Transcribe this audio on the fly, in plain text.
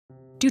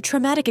Do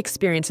traumatic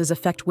experiences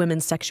affect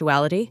women's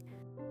sexuality?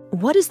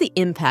 What is the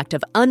impact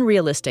of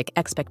unrealistic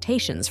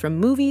expectations from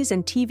movies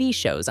and TV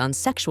shows on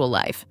sexual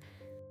life?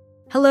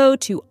 Hello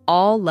to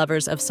all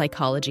lovers of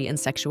psychology and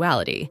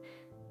sexuality.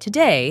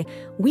 Today,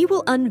 we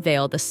will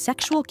unveil the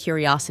sexual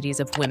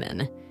curiosities of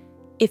women.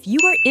 If you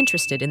are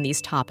interested in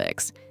these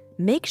topics,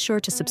 make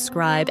sure to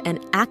subscribe and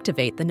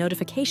activate the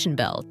notification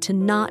bell to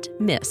not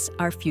miss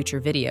our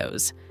future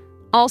videos.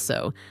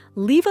 Also,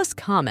 leave us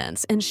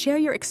comments and share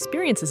your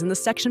experiences in the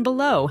section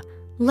below.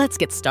 Let's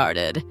get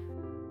started.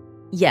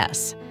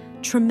 Yes,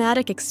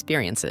 traumatic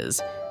experiences,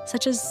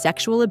 such as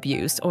sexual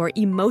abuse or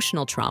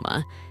emotional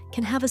trauma,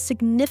 can have a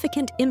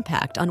significant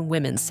impact on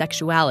women's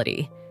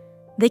sexuality.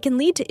 They can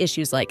lead to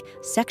issues like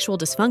sexual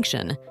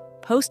dysfunction,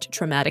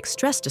 post-traumatic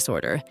stress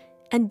disorder,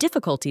 and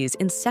difficulties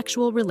in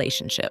sexual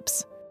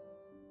relationships.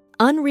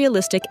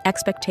 Unrealistic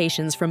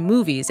expectations from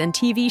movies and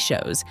TV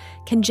shows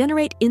can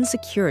generate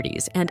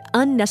insecurities and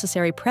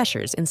unnecessary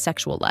pressures in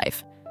sexual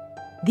life.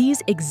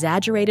 These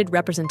exaggerated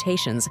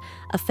representations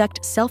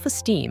affect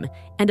self-esteem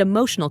and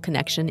emotional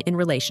connection in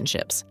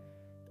relationships.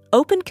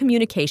 Open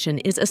communication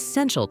is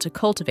essential to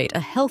cultivate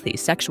a healthy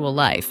sexual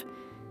life,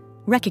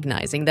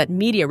 recognizing that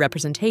media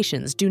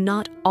representations do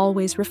not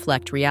always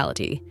reflect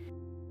reality.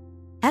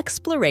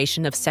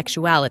 Exploration of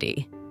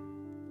sexuality.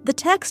 The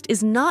text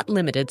is not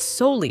limited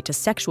solely to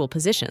sexual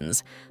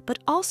positions, but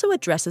also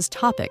addresses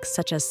topics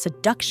such as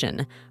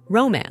seduction,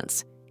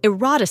 romance,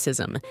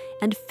 eroticism,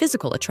 and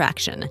physical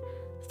attraction,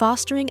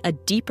 fostering a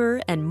deeper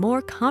and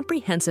more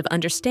comprehensive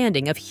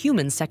understanding of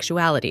human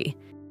sexuality.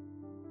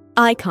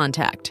 Eye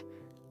contact.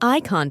 Eye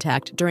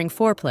contact during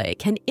foreplay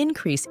can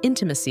increase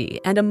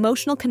intimacy and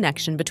emotional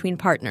connection between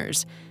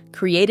partners,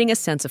 creating a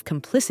sense of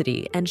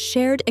complicity and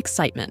shared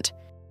excitement.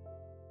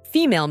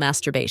 Female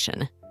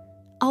masturbation.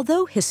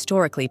 Although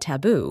historically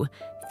taboo,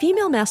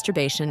 female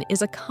masturbation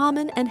is a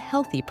common and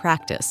healthy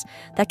practice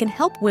that can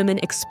help women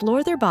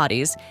explore their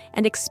bodies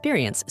and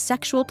experience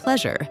sexual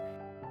pleasure.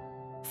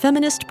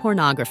 Feminist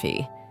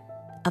pornography.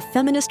 A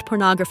feminist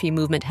pornography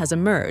movement has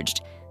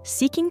emerged,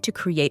 seeking to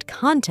create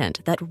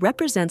content that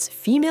represents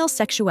female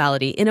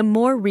sexuality in a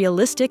more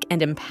realistic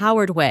and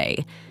empowered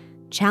way,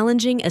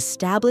 challenging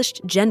established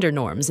gender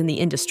norms in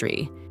the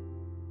industry.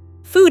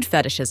 Food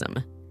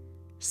fetishism.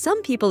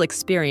 Some people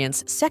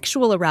experience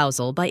sexual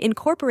arousal by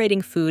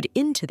incorporating food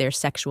into their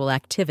sexual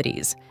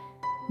activities.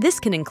 This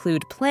can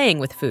include playing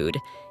with food,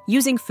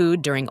 using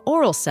food during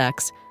oral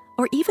sex,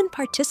 or even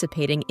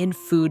participating in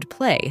food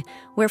play,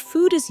 where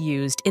food is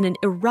used in an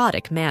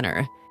erotic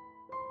manner.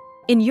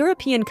 In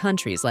European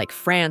countries like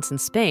France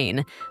and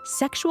Spain,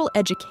 sexual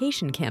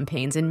education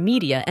campaigns in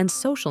media and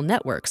social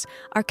networks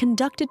are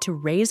conducted to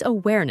raise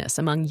awareness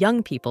among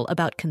young people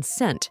about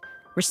consent,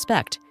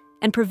 respect,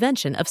 and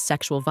prevention of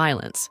sexual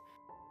violence.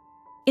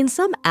 In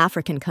some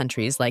African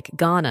countries like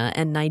Ghana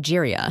and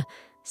Nigeria,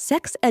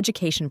 sex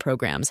education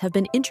programs have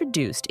been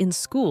introduced in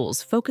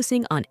schools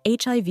focusing on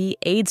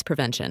HIV/AIDS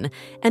prevention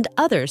and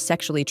other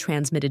sexually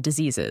transmitted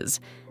diseases,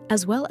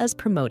 as well as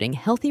promoting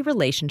healthy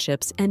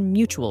relationships and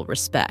mutual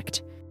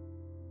respect.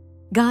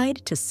 Guide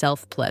to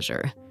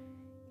self-pleasure.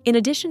 In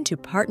addition to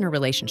partner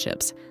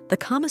relationships, the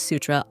Kama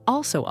Sutra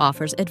also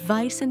offers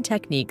advice and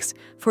techniques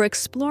for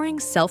exploring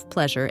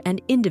self-pleasure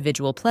and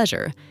individual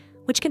pleasure,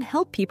 which can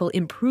help people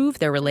improve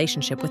their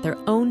relationship with their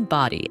own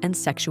body and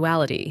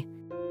sexuality.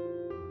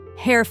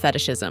 Hair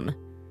fetishism.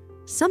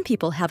 Some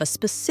people have a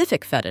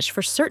specific fetish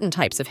for certain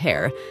types of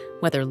hair,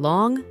 whether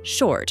long,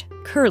 short,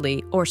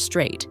 curly, or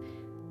straight.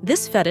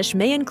 This fetish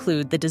may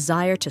include the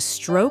desire to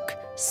stroke,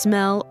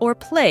 smell, or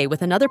play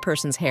with another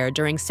person's hair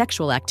during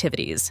sexual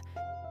activities.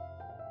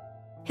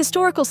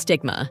 Historical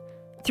stigma.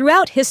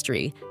 Throughout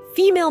history,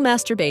 female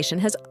masturbation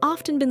has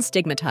often been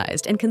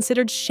stigmatized and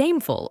considered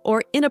shameful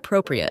or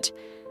inappropriate.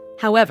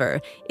 However,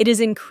 it is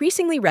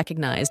increasingly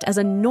recognized as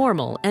a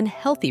normal and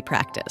healthy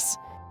practice.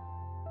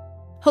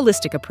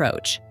 Holistic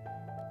approach.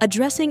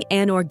 Addressing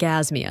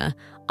anorgasmia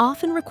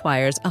often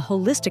requires a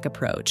holistic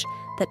approach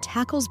that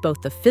tackles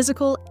both the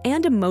physical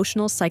and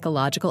emotional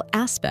psychological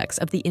aspects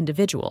of the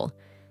individual.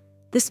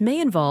 This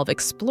may involve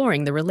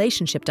exploring the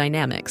relationship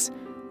dynamics,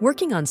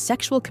 working on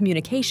sexual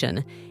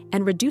communication,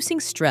 and reducing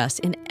stress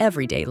in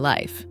everyday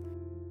life.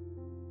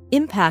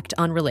 Impact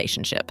on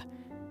relationship.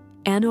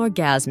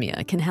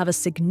 Anorgasmia can have a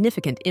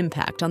significant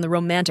impact on the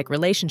romantic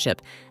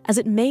relationship, as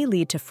it may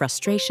lead to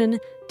frustration,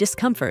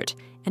 discomfort,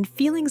 and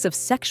feelings of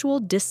sexual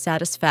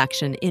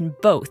dissatisfaction in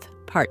both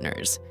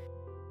partners.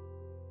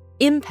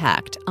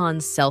 Impact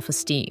on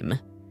self-esteem.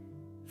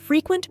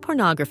 Frequent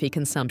pornography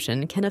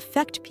consumption can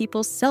affect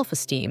people's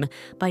self-esteem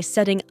by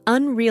setting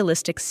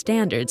unrealistic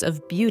standards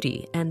of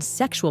beauty and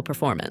sexual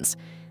performance,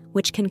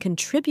 which can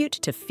contribute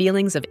to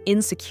feelings of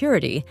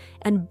insecurity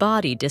and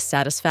body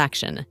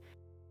dissatisfaction.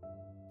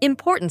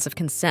 Importance of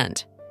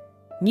consent.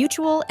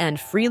 Mutual and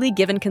freely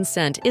given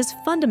consent is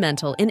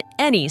fundamental in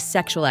any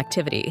sexual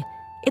activity.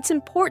 It's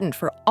important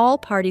for all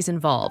parties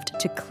involved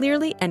to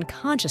clearly and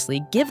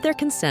consciously give their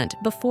consent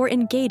before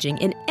engaging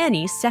in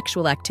any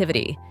sexual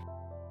activity.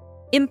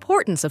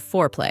 Importance of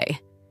foreplay.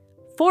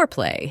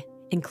 Foreplay,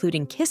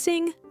 including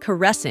kissing,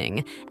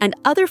 caressing, and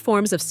other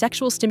forms of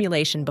sexual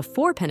stimulation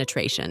before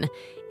penetration,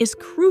 is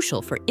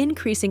crucial for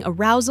increasing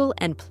arousal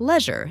and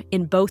pleasure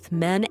in both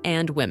men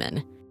and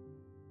women.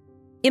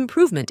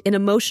 Improvement in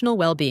emotional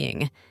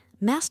well-being.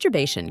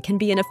 Masturbation can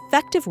be an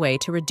effective way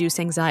to reduce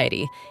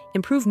anxiety,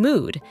 improve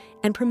mood,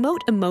 and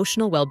promote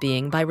emotional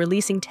well-being by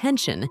releasing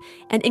tension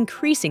and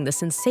increasing the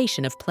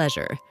sensation of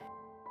pleasure.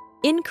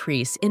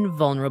 Increase in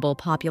vulnerable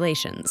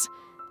populations.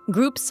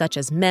 Groups such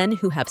as men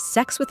who have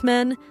sex with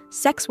men,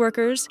 sex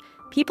workers,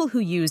 people who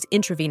use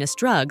intravenous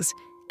drugs,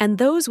 and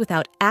those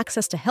without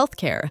access to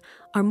healthcare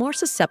are more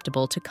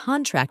susceptible to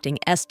contracting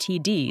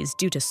STDs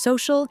due to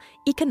social,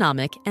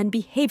 economic, and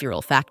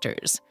behavioral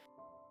factors.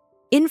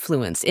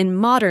 Influence in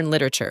modern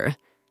literature.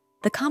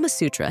 The Kama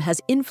Sutra has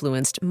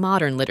influenced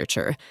modern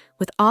literature,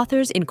 with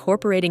authors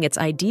incorporating its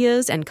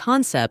ideas and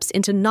concepts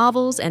into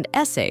novels and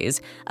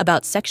essays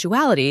about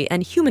sexuality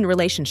and human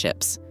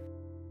relationships.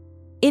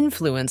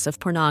 Influence of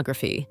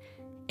pornography.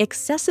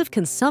 Excessive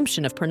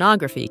consumption of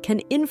pornography can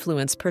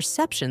influence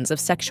perceptions of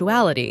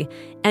sexuality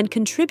and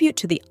contribute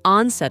to the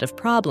onset of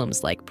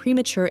problems like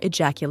premature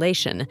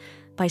ejaculation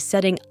by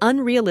setting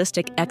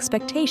unrealistic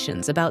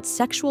expectations about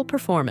sexual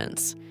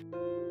performance.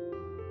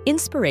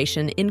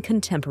 Inspiration in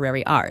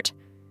contemporary art.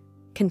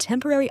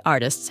 Contemporary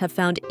artists have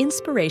found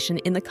inspiration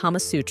in the Kama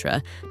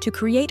Sutra to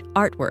create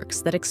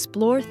artworks that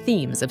explore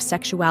themes of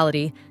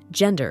sexuality,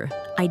 gender,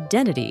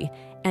 identity,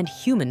 and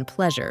human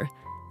pleasure,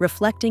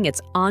 reflecting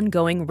its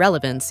ongoing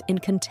relevance in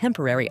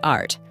contemporary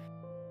art.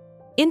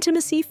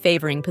 Intimacy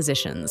favoring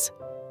positions.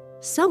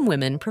 Some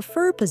women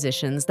prefer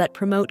positions that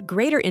promote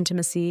greater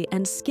intimacy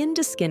and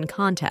skin-to-skin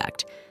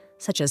contact,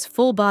 such as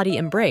full-body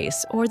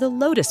embrace or the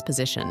lotus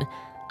position,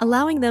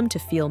 allowing them to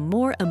feel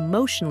more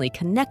emotionally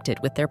connected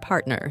with their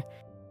partner.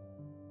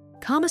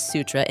 Kama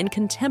Sutra in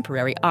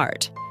contemporary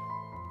art.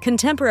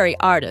 Contemporary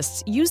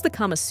artists use the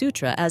Kama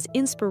Sutra as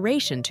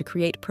inspiration to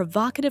create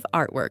provocative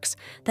artworks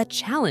that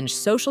challenge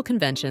social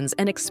conventions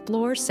and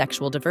explore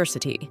sexual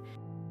diversity.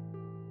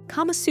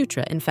 Kama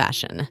Sutra in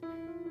fashion.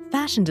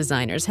 Fashion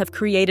designers have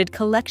created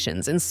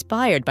collections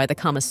inspired by the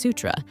Kama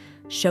Sutra,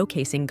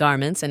 showcasing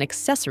garments and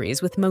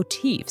accessories with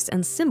motifs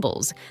and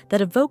symbols that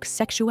evoke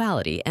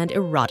sexuality and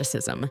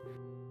eroticism.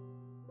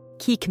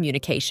 Key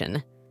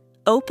communication.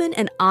 Open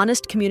and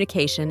honest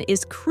communication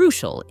is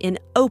crucial in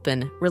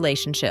open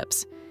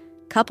relationships.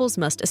 Couples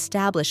must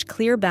establish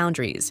clear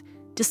boundaries,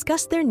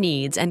 discuss their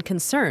needs and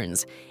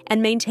concerns,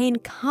 and maintain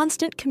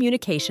constant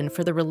communication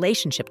for the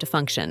relationship to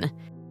function.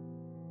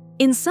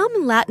 In some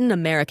Latin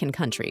American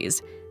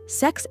countries,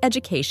 sex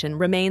education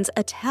remains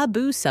a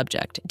taboo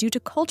subject due to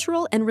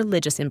cultural and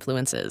religious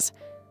influences.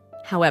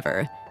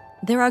 However,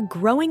 there are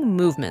growing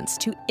movements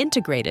to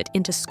integrate it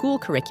into school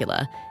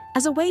curricula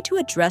as a way to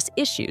address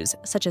issues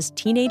such as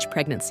teenage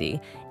pregnancy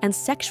and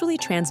sexually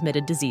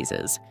transmitted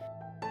diseases.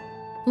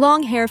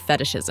 Long hair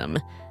fetishism.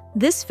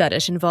 This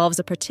fetish involves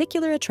a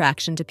particular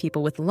attraction to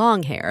people with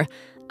long hair,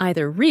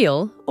 either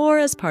real or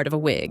as part of a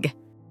wig.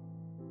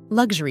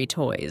 Luxury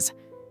toys.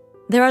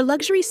 There are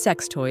luxury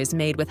sex toys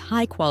made with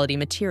high-quality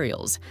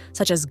materials,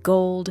 such as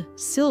gold,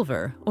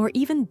 silver, or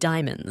even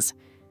diamonds.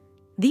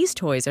 These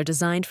toys are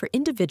designed for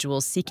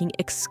individuals seeking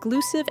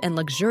exclusive and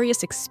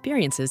luxurious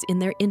experiences in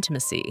their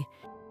intimacy.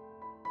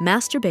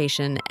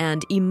 Masturbation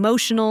and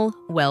emotional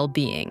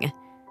well-being.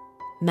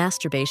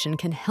 Masturbation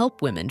can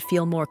help women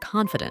feel more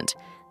confident,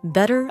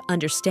 better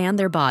understand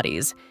their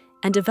bodies,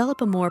 and develop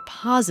a more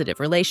positive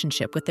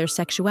relationship with their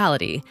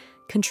sexuality,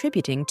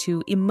 contributing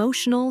to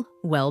emotional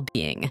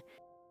well-being.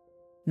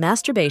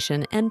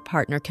 Masturbation and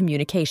partner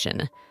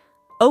communication.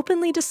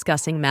 Openly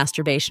discussing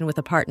masturbation with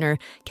a partner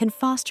can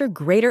foster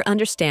greater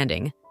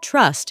understanding,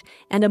 trust,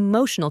 and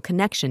emotional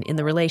connection in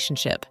the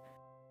relationship.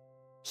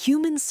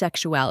 Human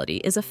sexuality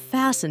is a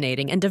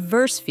fascinating and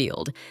diverse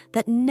field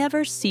that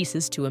never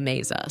ceases to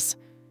amaze us.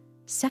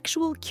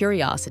 Sexual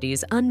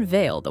curiosities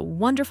unveil the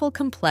wonderful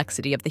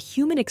complexity of the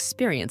human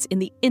experience in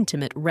the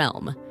intimate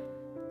realm.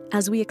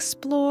 As we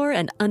explore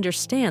and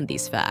understand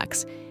these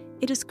facts,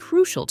 it is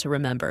crucial to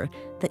remember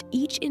that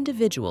each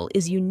individual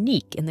is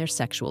unique in their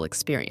sexual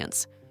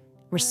experience.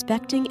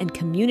 Respecting and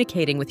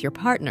communicating with your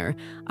partner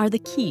are the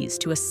keys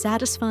to a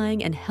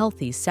satisfying and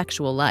healthy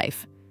sexual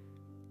life.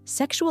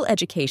 Sexual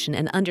education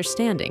and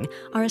understanding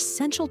are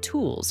essential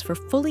tools for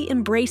fully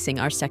embracing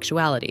our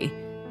sexuality.